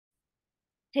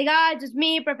Hey guys, it's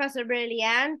me, Professor Brilly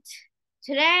Ant.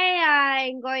 Today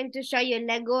I'm going to show you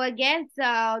Lego again.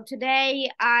 So today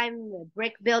I'm a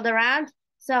brick builder Ant.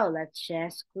 So let's share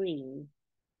screen.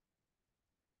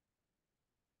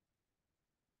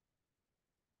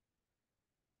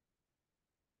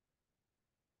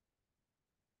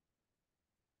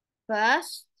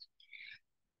 First,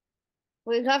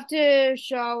 we have to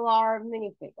show our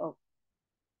minifig. Oh,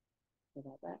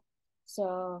 forgot that.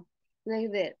 So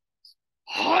like this.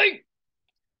 Hi.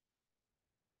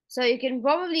 So you can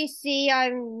probably see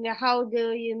how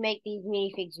do you make these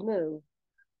minifigs move?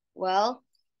 Well,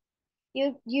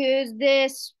 you use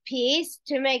this piece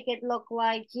to make it look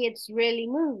like it's really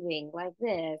moving, like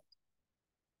this.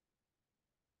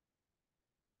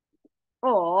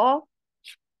 Or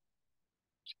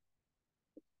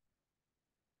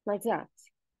like that.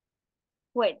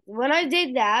 Wait, when I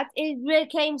did that, it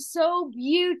became so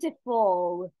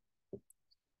beautiful.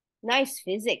 Nice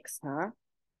physics, huh?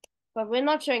 But we're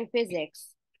not showing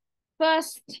physics.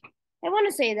 First, I want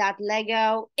to say that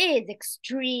Lego is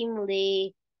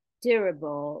extremely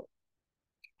durable.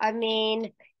 I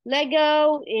mean,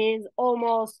 Lego is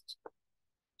almost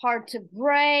hard to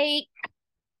break,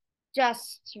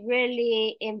 just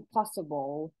really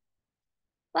impossible.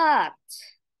 But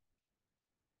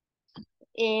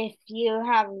if you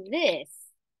have this,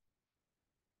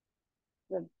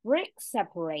 the brick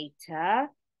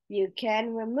separator, you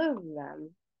can remove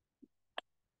them.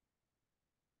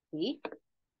 See?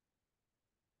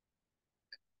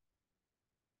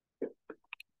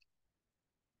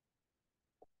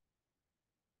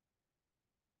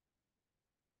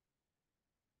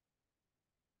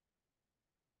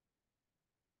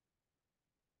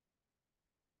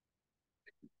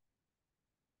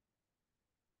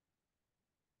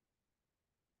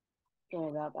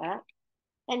 Sorry about that.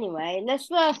 Anyway, let's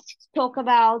first talk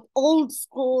about old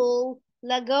school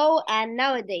Lego and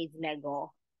nowadays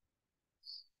Lego.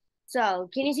 So,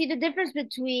 can you see the difference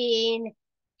between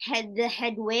the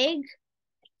Hedwig?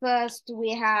 First,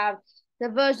 we have the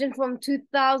version from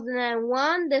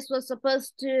 2001. This was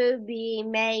supposed to be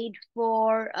made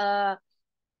for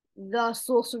the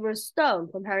Sorcerer's Stone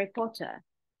from Harry Potter.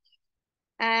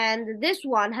 And this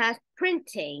one has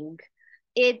printing.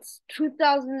 It's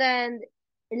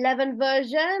 2011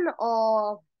 version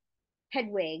of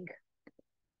Hedwig.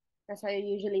 That's how you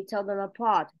usually tell them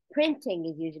apart. Printing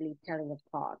is usually telling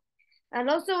apart. And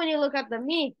also when you look at the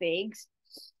minifigs,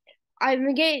 I'm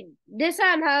again, this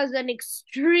one has an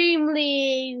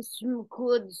extremely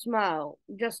good smile.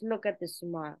 Just look at the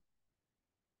smile.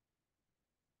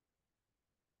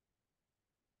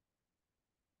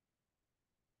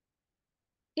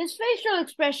 His facial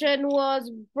expression was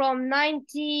from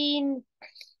 19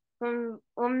 from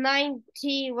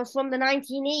 90 was from the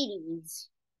 1980s.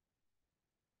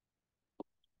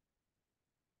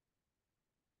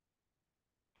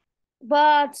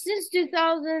 But since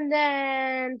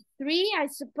 2003, I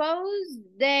suppose,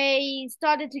 they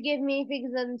started to give me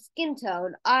figures on skin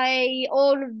tone. I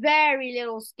own very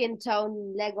little skin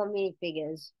tone Lego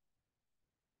minifigures.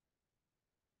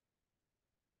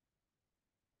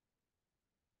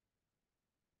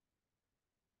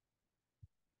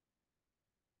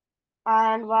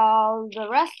 And while the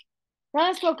rest, now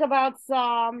let's talk about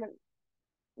some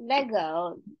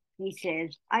Lego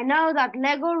pieces. I know that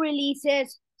Lego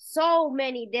releases so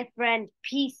many different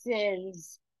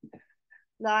pieces.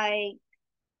 Like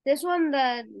this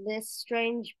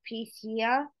strange piece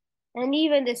here, and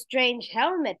even the strange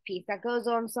helmet piece that goes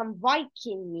on some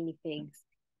Viking minifigs.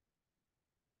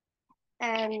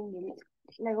 And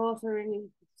Lego also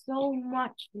released so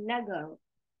much Lego.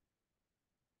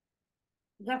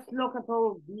 Just look at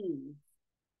all of these.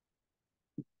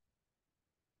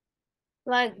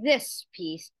 Like this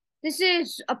piece. This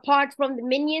is apart from the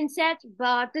minion set,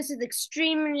 but this is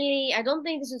extremely, I don't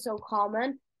think this is so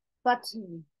common, but,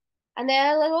 and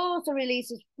then Lego also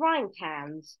releases frying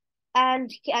pans.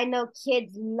 And I know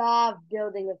kids love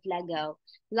building with Lego,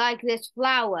 like this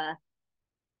flower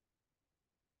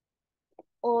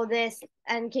or this.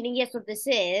 And can you guess what this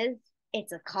is?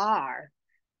 It's a car.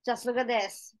 Just look at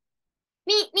this.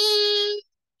 Me, me,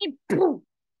 boom.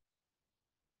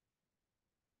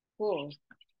 Cool.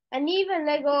 And even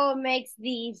Lego makes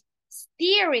these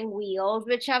steering wheels,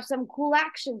 which have some cool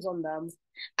actions on them.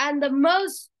 And the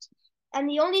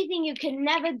only thing you can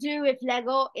never do with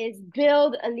Lego is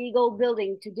build illegal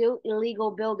building to do illegal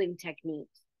building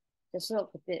techniques. Just look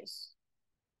at this.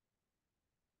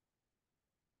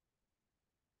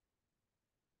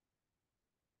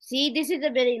 See, this is a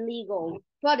bit illegal,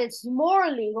 but it's more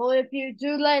illegal if you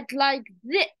do it like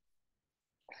this.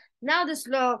 Now this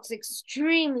looks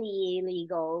extremely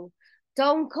illegal.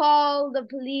 Don't call the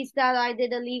police that I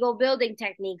did illegal building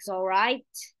techniques, all right?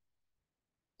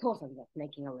 Of course, I'm just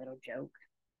making a little joke.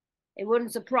 It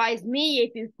wouldn't surprise me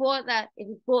if you thought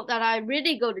that I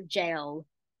really go to jail.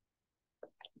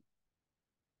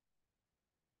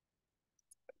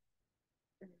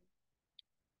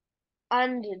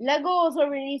 And Lego also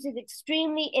releases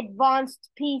extremely advanced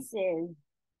pieces,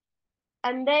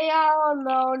 and they are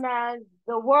known as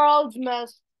the world's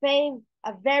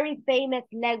a very famous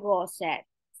Lego set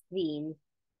scene,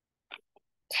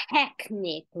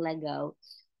 Technic Lego.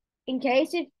 In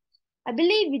case if I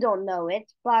believe you don't know it,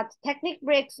 but Technic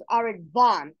bricks are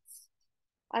advanced.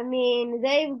 I mean,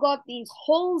 they've got these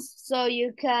holes so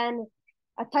you can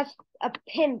attach a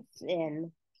pins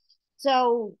in.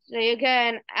 So you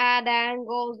can add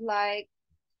angles like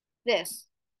this.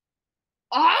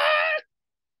 Ah!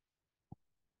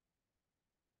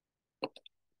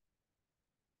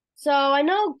 So I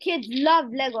know kids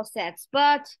love Lego sets,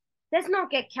 but let's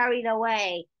not get carried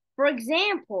away. For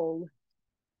example,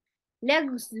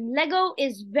 Lego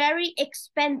is very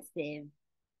expensive,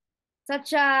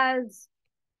 such as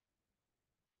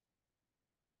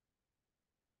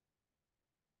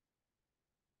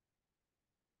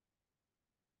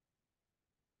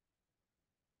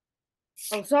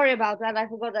oh, sorry about that. I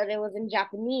forgot that it was in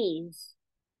Japanese.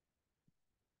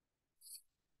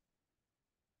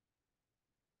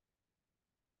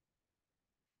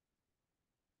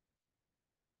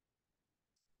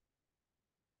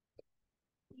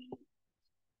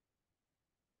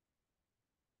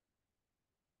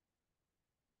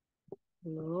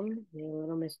 No, a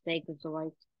little mistake is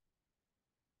right.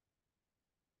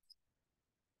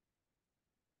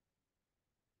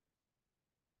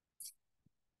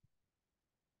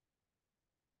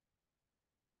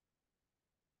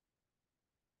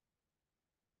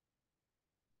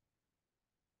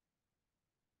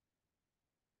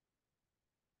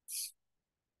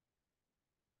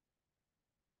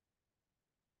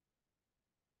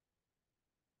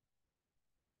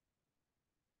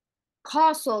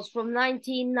 Castles from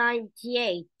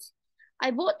 1998.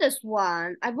 I bought this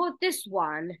one.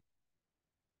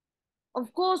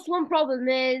 Of course, one problem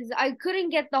is I couldn't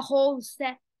get the whole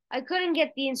set. I couldn't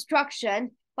get the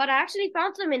instruction, but I actually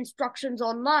found some instructions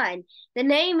online. The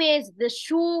name is the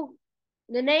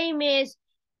name is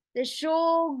the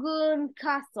Shogun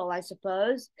Castle, I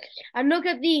suppose. And look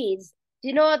at these. Do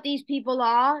you know what these people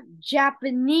are?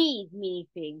 Japanese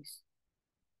minifigs.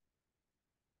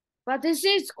 But this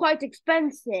is quite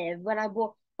expensive. When I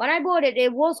bought it,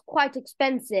 it was quite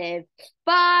expensive.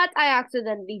 But I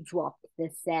accidentally dropped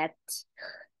this set.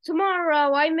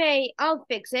 Tomorrow I'll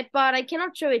fix it, but I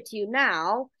cannot show it to you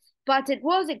now. But it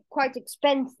was quite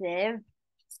expensive.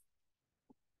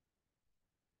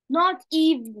 Not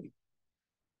even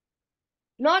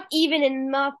not even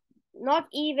enough not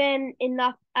even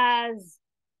enough as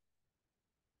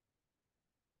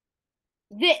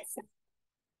this.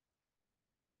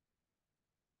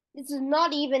 This is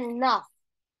not even enough.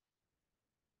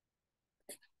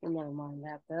 Never mind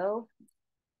that though.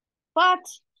 But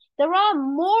there are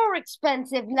more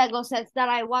expensive Lego sets that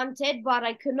I wanted, but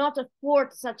I could not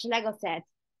afford such Lego sets,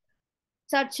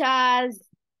 such as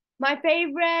my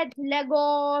favorite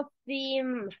Lego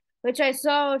theme, which I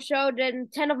showed in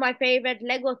 10 of my favorite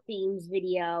Lego themes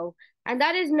video, and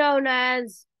that is known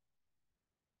as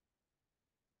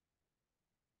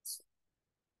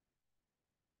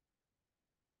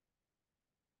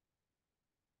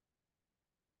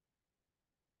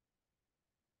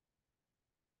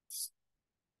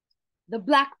the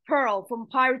Black Pearl from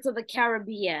Pirates of the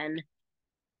Caribbean.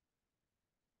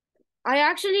 I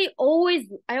actually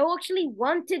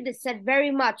wanted this set very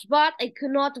much, but I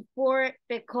could not afford it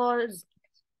because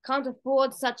can't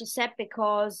afford such a set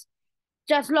because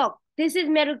just look, this is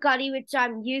Merukari, which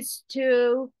I'm used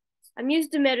to. I'm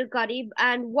used to Merukari,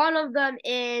 and one of them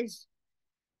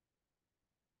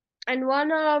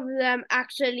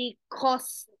actually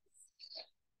costs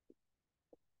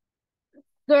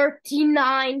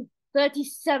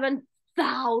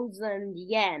 37,000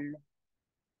 yen.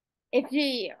 If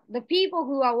the people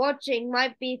who are watching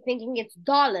might be thinking it's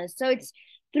dollars, so it's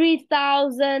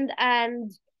 3,000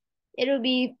 and it'll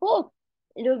be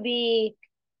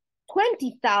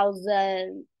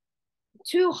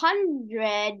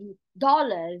 20,200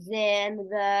 in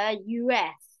the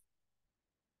US.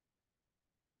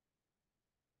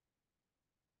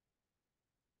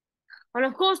 And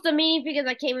of course, the minifigures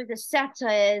that came with the set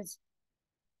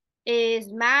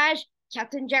is Madge,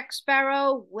 Captain Jack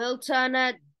Sparrow, Will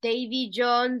Turner, Davy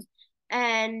Jones,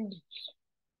 and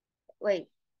wait,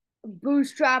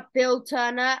 Bootstrap, Bill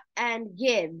Turner, and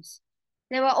Gibbs.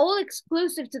 They were all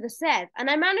exclusive to the set, and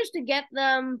I managed to get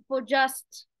them for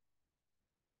just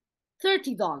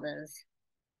 $30.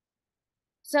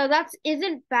 So that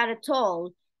isn't bad at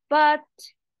all. But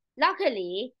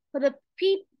luckily, for the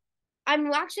people,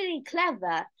 I'm actually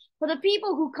clever. For the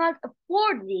people who can't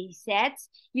afford these sets,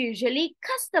 usually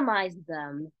customize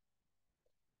them.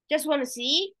 Just want to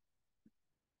see?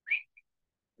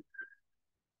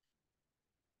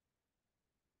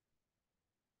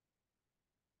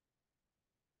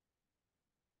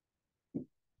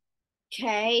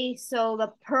 Okay, so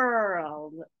the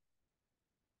pearl.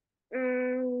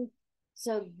 Mm,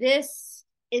 so this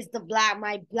is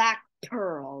my black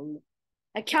pearl.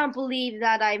 I can't believe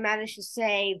that I managed to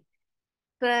save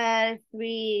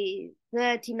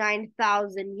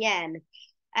 39,000 yen.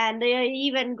 And they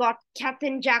even got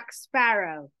Captain Jack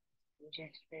Sparrow.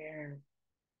 Jack Sparrow.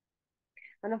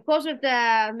 And of course, with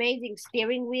the amazing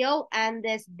steering wheel and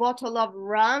this bottle of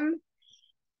rum.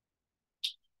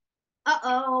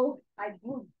 Uh-oh, I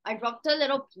dropped a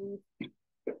little piece.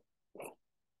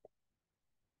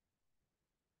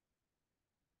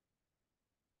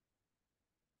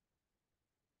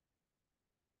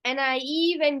 And I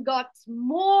even got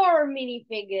more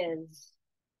minifigures.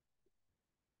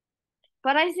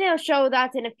 But I still show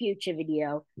that in a future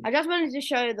video. I just wanted to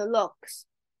show you the looks.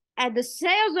 And the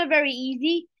sales were very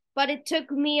easy, but it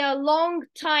took me a long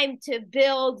time to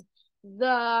build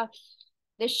the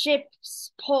the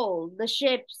ship's pole, this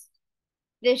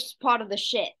part of the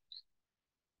ship.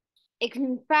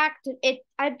 In fact,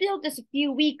 I built this a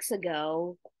few weeks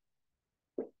ago.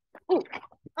 Ooh.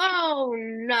 Oh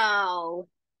no.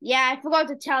 Yeah, I forgot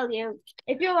to tell you.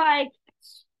 If you like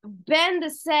bend the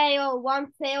sail,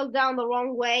 one sail down the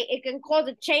wrong way, it can cause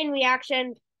a chain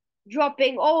reaction,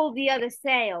 dropping all the other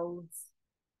sails.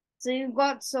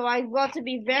 So I've got to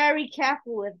be very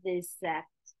careful with this set.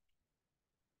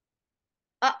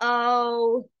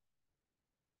 Uh-oh.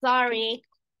 Sorry.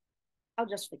 I'll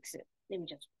just fix it. Let me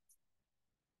just.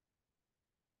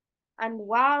 And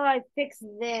while I fix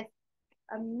this,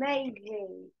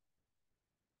 amazing.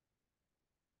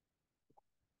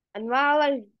 And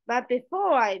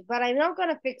but I'm not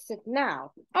gonna fix it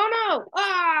now. Oh no!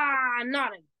 Ah,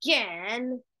 not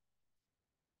again.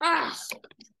 Ah,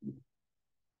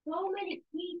 so many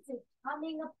pieces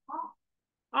coming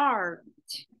apart.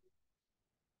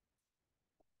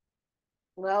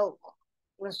 Well,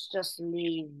 let's just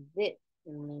leave this.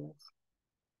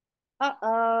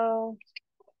 Uh-oh.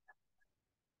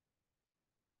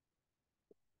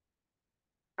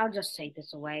 I'll just take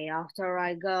this away after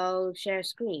I go share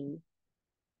screen.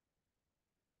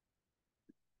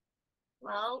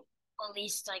 Well, at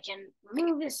least I can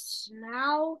move this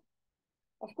now,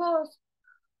 of course.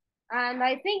 And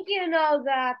I think you know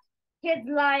that kids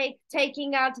like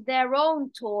taking out their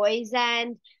own toys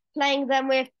and playing them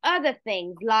with other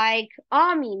things like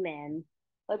army men.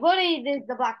 Like what is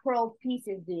the Black Pearl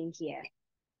pieces doing here?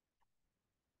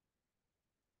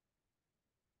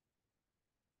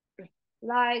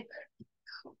 Like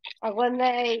when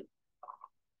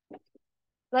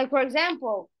for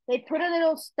example, they put a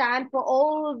little stand for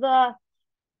all of the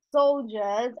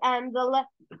soldiers and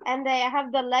they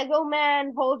have the Lego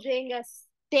man holding a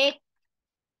stick,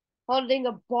 holding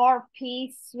a bar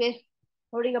piece with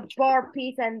holding a bar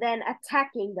piece and then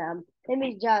attacking them. Let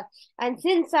me just and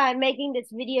since I'm making this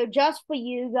video just for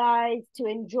you guys to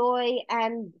enjoy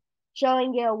and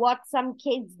showing you what some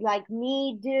kids like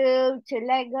me do to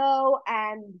Lego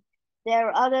and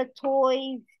their other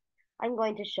toys, I'm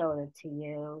going to show it to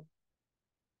you.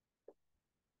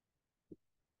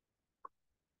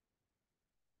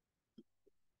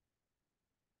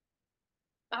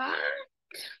 Ah.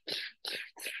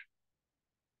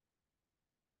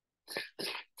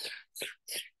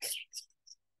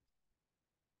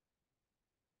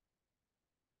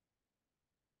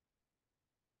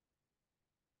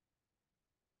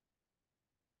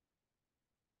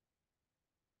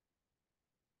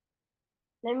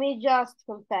 Let me just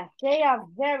confess, they are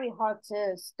very hard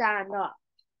to stand up.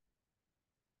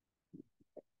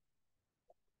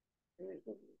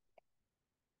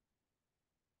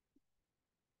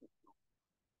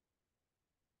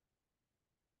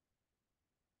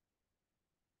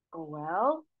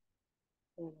 Well,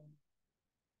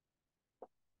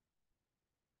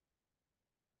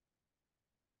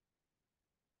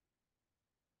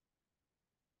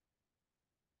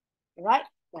 right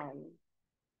then.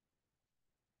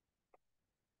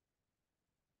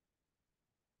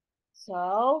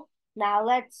 So now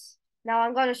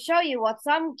I'm gonna show you what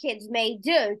some kids may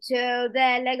do to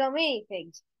their Lego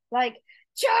minifigs. Like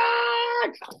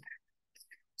charge!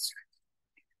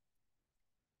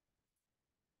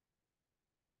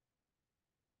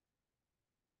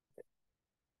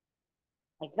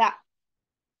 like that.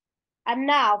 And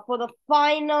now for this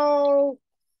final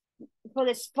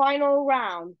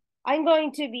round, I'm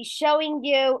going to be showing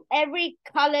you every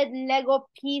colored Lego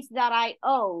piece that I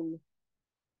own.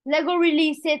 Lego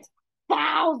releases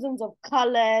thousands of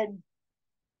colored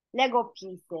Lego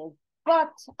pieces,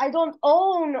 but I don't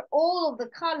own all of the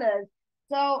colors,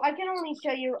 so I can only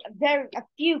show you a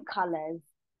few colors.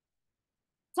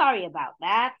 Sorry about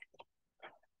that,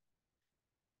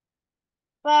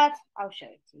 but I'll show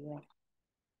it to you.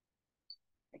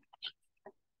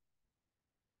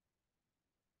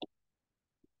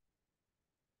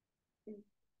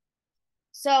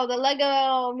 So the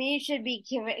Lego me should be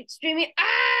extremely. Ah,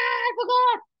 I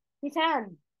forgot his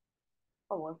hand.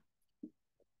 Oh well.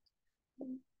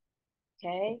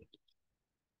 Okay.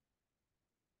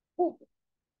 Ooh.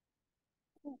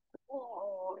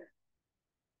 Oh.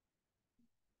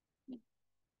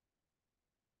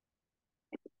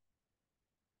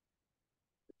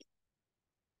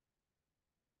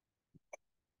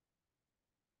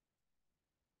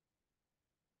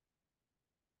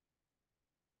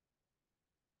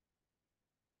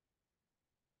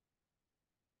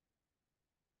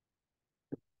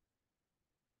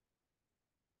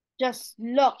 Just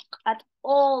look at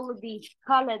all of these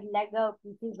colored Lego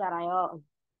pieces that I own.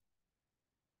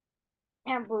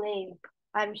 Can't believe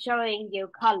I'm showing you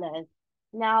colors.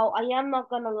 Now, I am not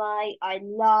gonna lie, I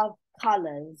love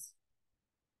colors.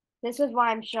 This is why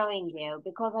I'm showing you,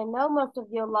 because I know most of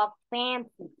you love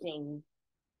fancy things.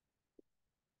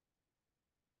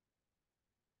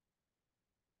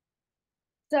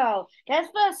 So, let's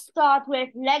first start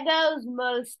with Lego's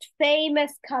most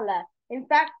famous color. In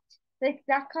fact,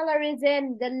 that color is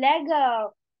in the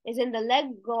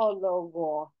Lego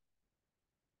logo.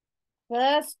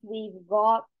 First, we've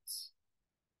got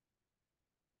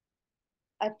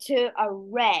a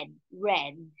red.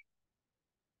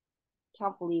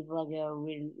 Can't believe Lego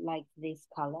really likes this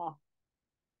color.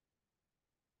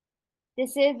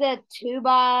 This is a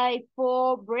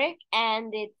 2x4 brick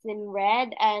and it's in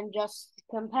red, and just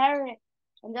compare it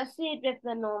and just see it with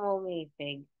the normal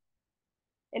minifig.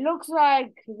 It looks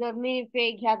like the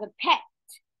minifig has a pet.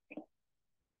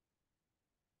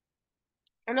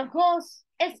 And of course,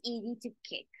 it's easy to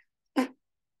kick.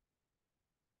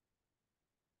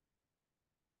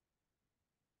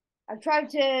 I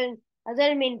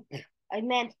didn't mean, I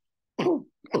meant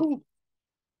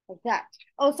like that.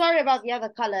 Oh, sorry about the other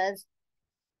colors.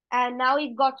 And now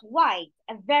we've got white,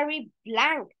 a very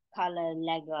blank color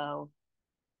Lego.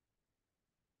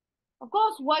 Of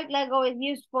course, white Lego is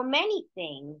used for many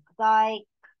things, like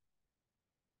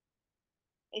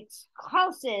its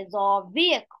houses or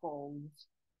vehicles.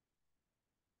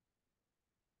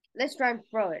 Let's try and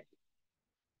throw it.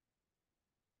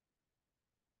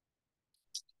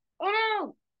 Oh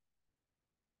no!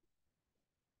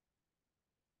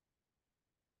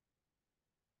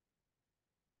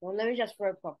 Well, let me just throw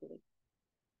it properly.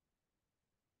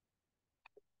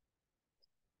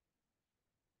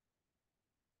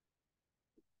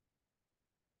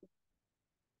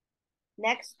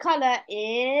 Next color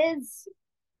is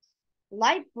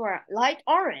light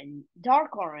orange,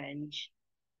 dark orange.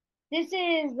 This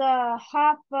is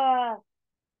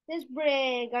this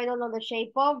brick I don't know the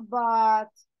shape of, but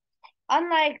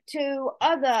unlike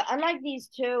these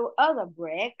two other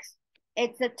bricks,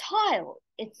 it's a tile.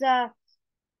 It's a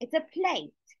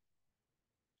plate.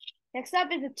 Next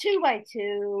up is a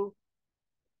 2x2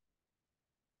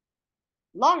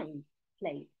 line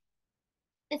plate.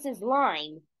 This is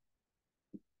line.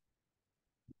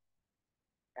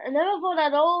 I never thought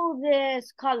I'd own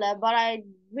this color, but I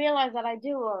realized that I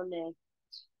do own it.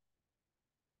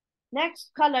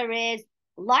 Next color is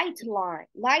light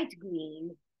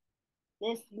green.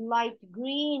 This light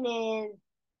green is,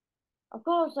 of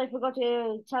course, I forgot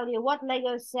to tell you what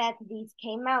Lego set these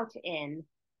came out in.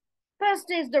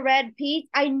 First is the red piece.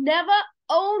 I never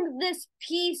owned this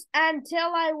piece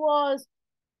until I was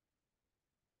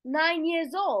 9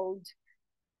 years old.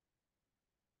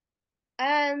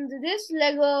 And this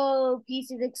Lego piece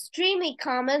is extremely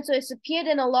common, so it's appeared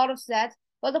in a lot of sets.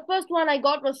 But the first one I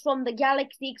got was from the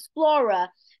Galaxy Explorer.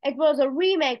 It was a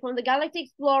remake from the Galaxy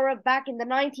Explorer back in the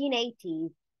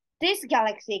 1980s. This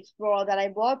Galaxy Explorer that I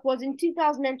bought was in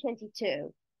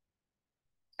 2022.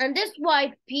 And this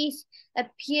white piece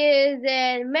appears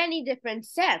in many different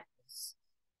sets.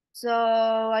 So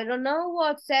I don't know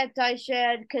what set I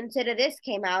should consider this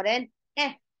came out in.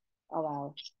 Oh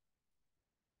well.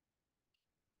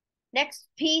 Next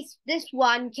piece, this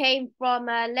one came from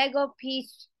a Lego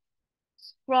piece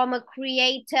from a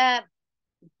creator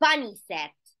bunny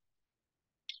set.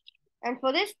 And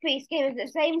for this piece came in the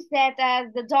same set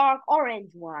as the dark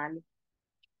orange one.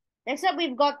 Next up,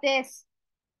 we've got this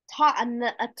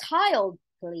a tiled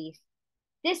police.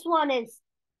 This one is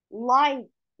light.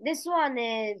 This one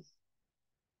is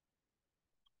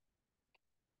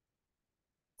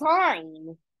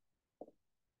fine.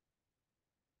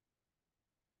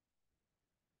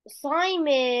 Slime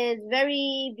is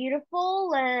very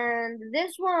beautiful, and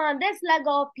this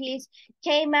Lego piece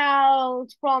came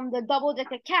out from the double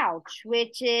decker couch,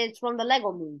 which is from the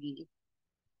Lego movie.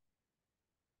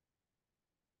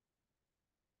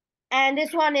 And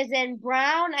this one is in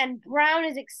brown, and brown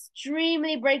is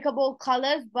extremely breakable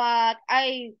colors, but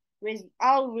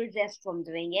I'll resist from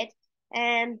doing it.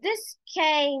 And this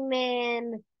came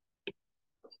in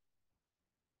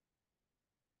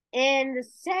the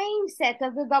same set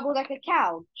as the double decker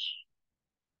couch.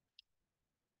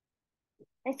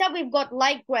 Next up, we've got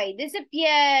light gray. This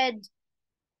appeared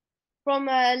from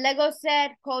a Lego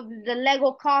set called the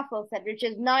Lego Castle set, which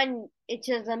is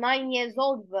a 9 years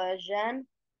old version.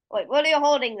 Wait, what are you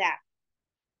holding that?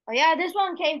 Oh yeah, this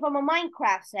one came from a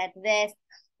Minecraft set, this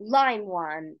light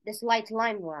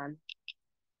lime one.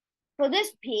 For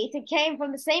this piece, it came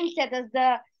from the same set as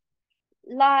the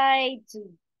light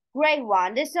gray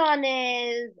one. This one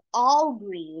is all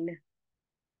green.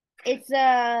 It's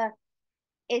a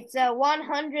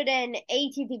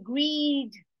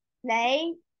 180-degree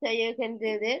play, so you can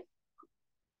do this.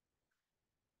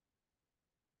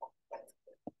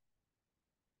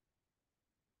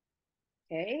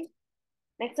 Okay.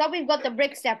 Next up, we've got the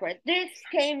brick stepper. This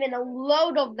came in a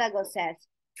load of Lego sets.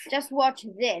 Just watch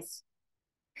this.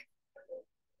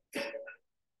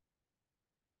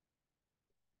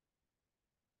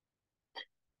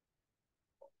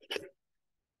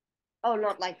 Oh,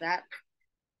 not like that.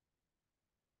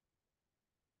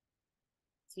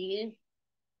 See?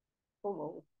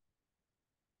 Oh.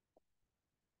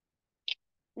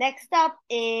 Next up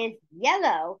is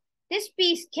yellow. This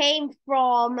piece came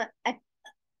from a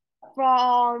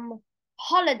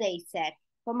holiday set,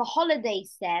 from a holiday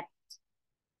set,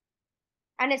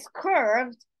 and it's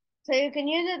curved, so you can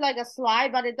use it like a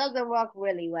slide, but it doesn't work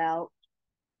really well.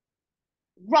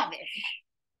 Rubbish.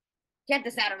 Get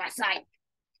this out of my sight.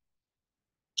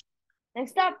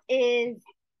 Next up is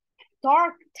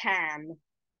dark tan.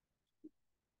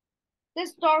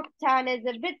 This dark tan is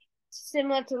a bit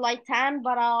similar to light tan,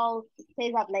 but I'll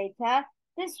say that later.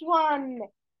 This one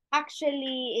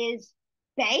actually is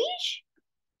beige.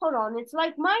 Hold on, it's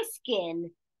like my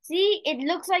skin. See, it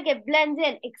looks like it blends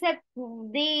in, except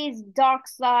these dark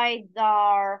sides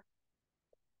are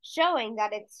showing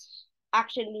that it's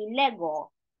actually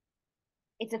Lego.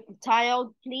 It's a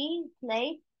tiled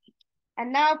plate.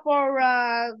 And now for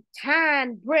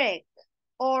tan brick,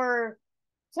 or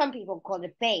some people call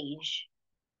it beige.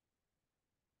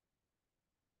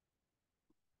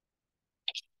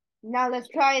 Now let's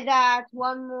try that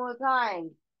one more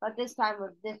time, but this time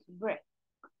with this brick.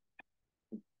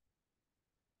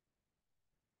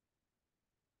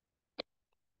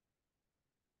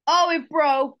 Oh, it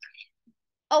broke.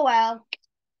 Oh well.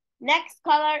 Next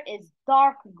color is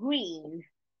dark green.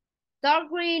 Dark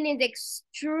green is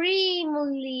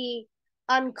extremely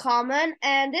uncommon,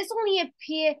 and this only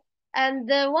appear. And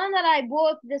the one that I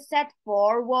bought the set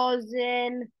for was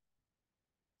in.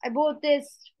 I bought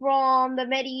this from the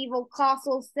medieval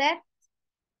castle set.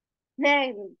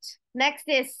 Next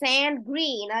is sand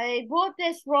green. I bought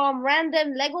this from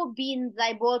random Lego beans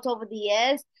I bought over the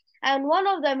years, and one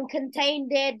of them contained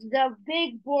the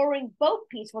big boring boat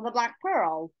piece for the Black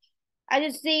Pearl. I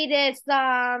just see this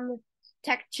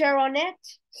texture on it.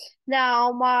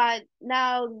 Now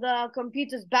the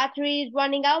computer's battery is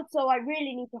running out, so I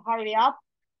really need to hurry up.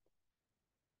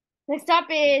 Next up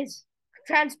is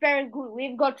transparent green.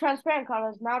 We've got transparent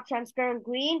colors now: transparent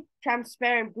green,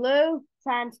 transparent blue,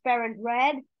 transparent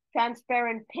red,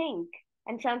 transparent pink,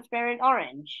 and transparent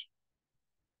orange.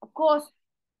 Of course,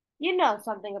 you know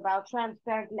something about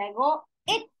transparent Lego.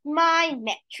 It's my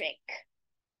metric.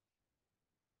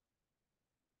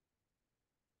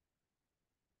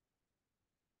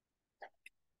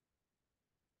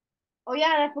 Oh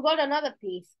yeah, and I forgot another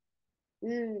piece.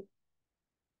 Mm,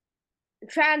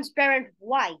 transparent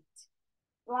white.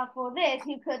 Well, for this,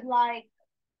 you could like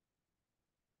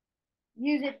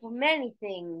use it for many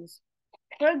things.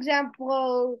 For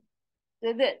example,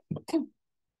 this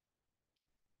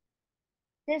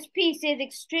piece is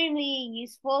extremely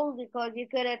useful because you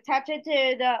could attach it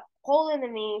to the hole in the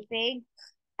minifig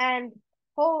and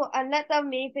let the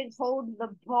minifig hold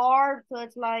the bar, so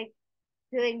it's like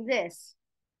doing this,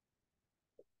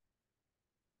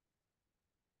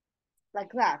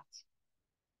 like that.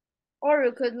 Or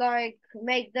you could like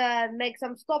make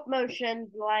some stop motion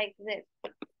like this.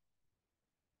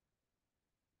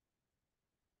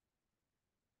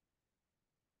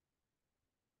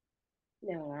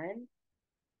 No one.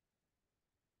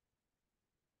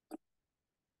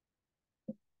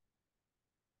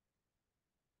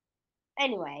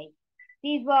 Anyway,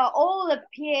 these were all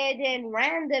appeared in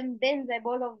random bins I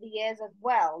bought over the years as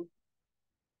well.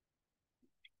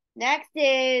 Next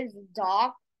is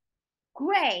dark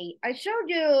gray. I showed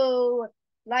you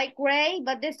light gray,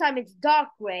 but this time it's dark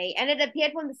gray, and it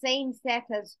appeared from the same set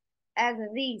as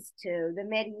these two, the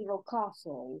medieval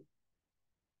castle.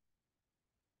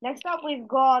 Next up, we've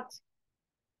got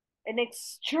an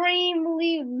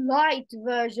extremely light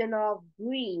version of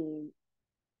green.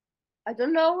 I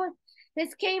don't know.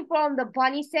 This came from the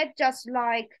bunny set, just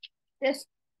like this.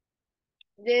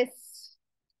 This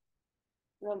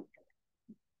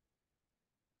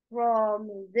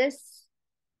from this,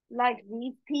 like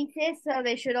these pieces, so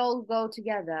they should all go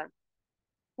together.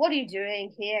 What are you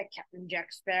doing here, Captain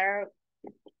Jack Sparrow?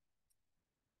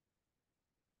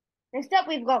 Next up,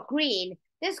 we've got green.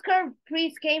 This curved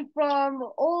piece came from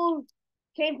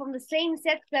the same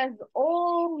set as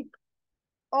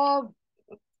of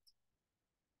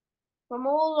from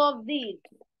all of these.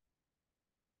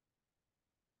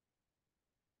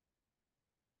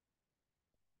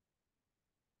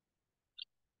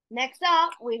 Next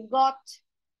up, we've got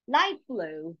light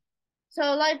blue.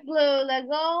 So light blue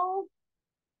Lego.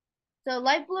 So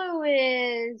light blue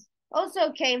is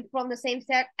also came from the same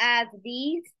set as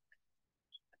these.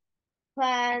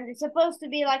 And it's supposed to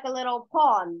be like a little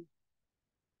pond.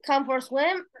 Come for a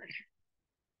swim.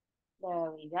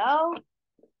 There we go.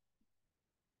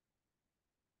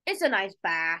 It's a nice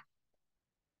bath.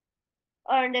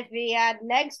 And if we add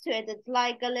legs to it, it's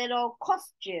like a little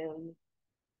costume.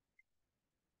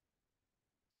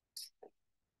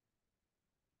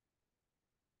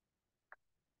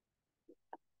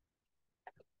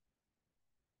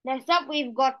 Next up,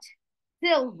 we've got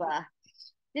silver.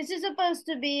 This is supposed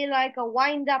to be like a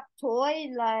wind-up toy,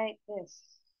 like this.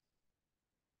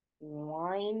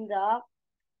 Wind up.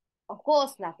 Of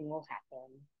course, nothing will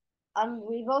happen. And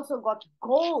we've also got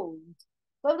gold.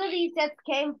 Both of these sets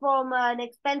came from an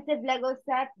expensive Lego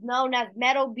set known as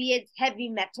Metal Beard's Heavy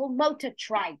Metal Motor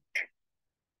Trike.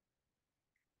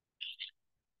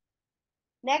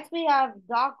 Next, we have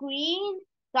dark green,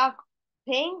 dark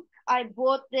pink. I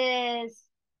bought this,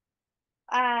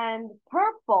 and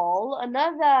purple,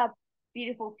 another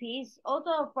beautiful piece,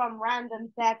 also from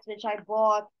random sets which I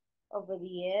bought over the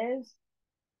years.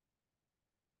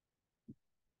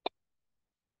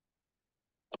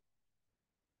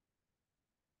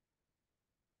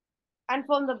 And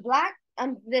from the black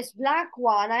and this black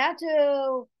one, I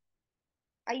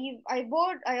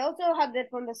also had it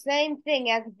from the same thing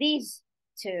as these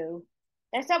two.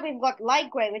 Next up, we've got light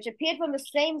gray, which appeared from the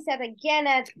same set again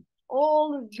as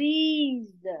all of these,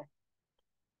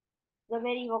 the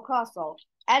medieval castle.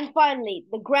 And finally,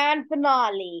 the grand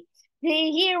finale.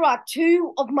 Here are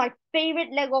two of my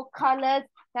favorite Lego colors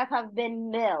that have been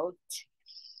milled.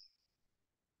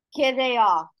 Here they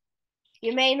are.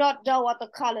 You may not know what the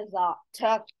colors are,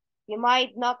 Turk. You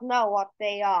might not know what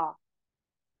they are.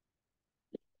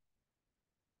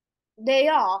 They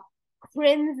are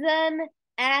crimson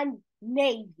and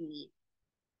navy.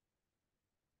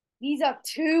 These are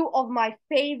two of my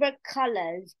favorite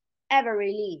colors ever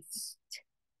released.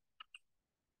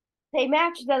 They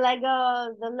match the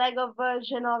Lego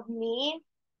version of me.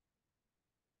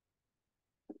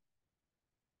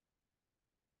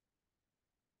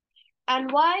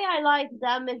 And why I like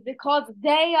them is because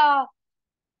they are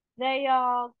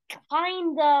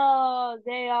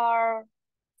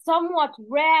somewhat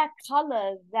rare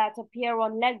colors that appear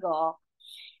on Lego.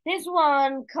 This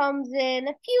one comes in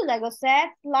a few Lego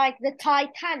sets, like the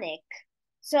Titanic.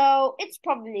 So it's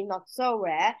probably not so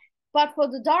rare. But for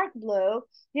the dark blue,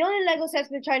 the only Lego sets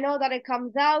which I know that it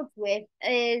comes out with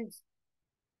is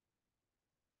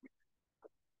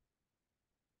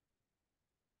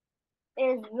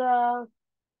the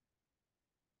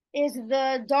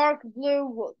dark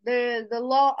blue, the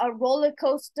law a roller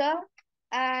coaster,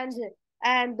 and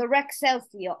the Rex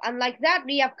Celsius. And like that,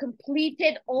 we have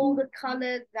completed all the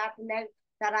colors that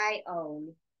I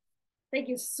own. Thank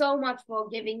you so much for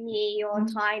giving me your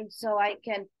time so I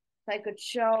could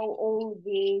show all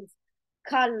these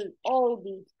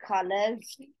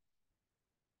colors.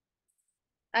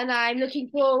 And I'm looking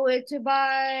forward to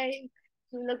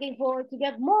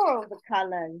get more of the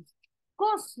colors. Of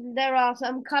course, there are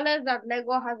some colors that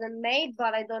Lego hasn't made,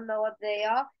 but I don't know what they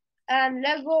are. And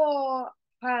has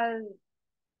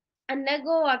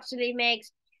Lego actually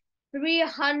makes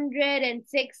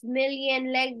 306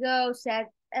 million Lego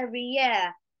sets every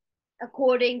year,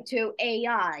 according to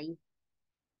AI.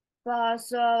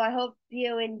 So I hope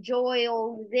you enjoy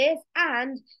all this.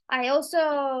 And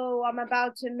I'm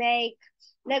about to make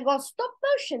Lego stop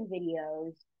motion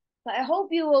videos. So I hope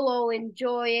you will all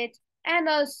enjoy it and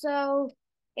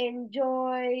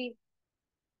enjoy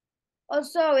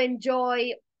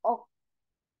enjoy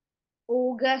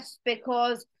August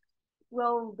because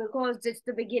it's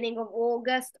the beginning of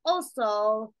August.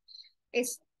 Also,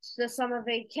 it's the summer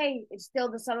vacation. It's still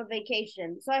the summer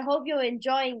vacation. So I hope you're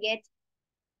enjoying it.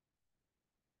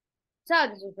 So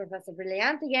this is Professor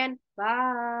Brilliant again.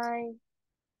 Bye.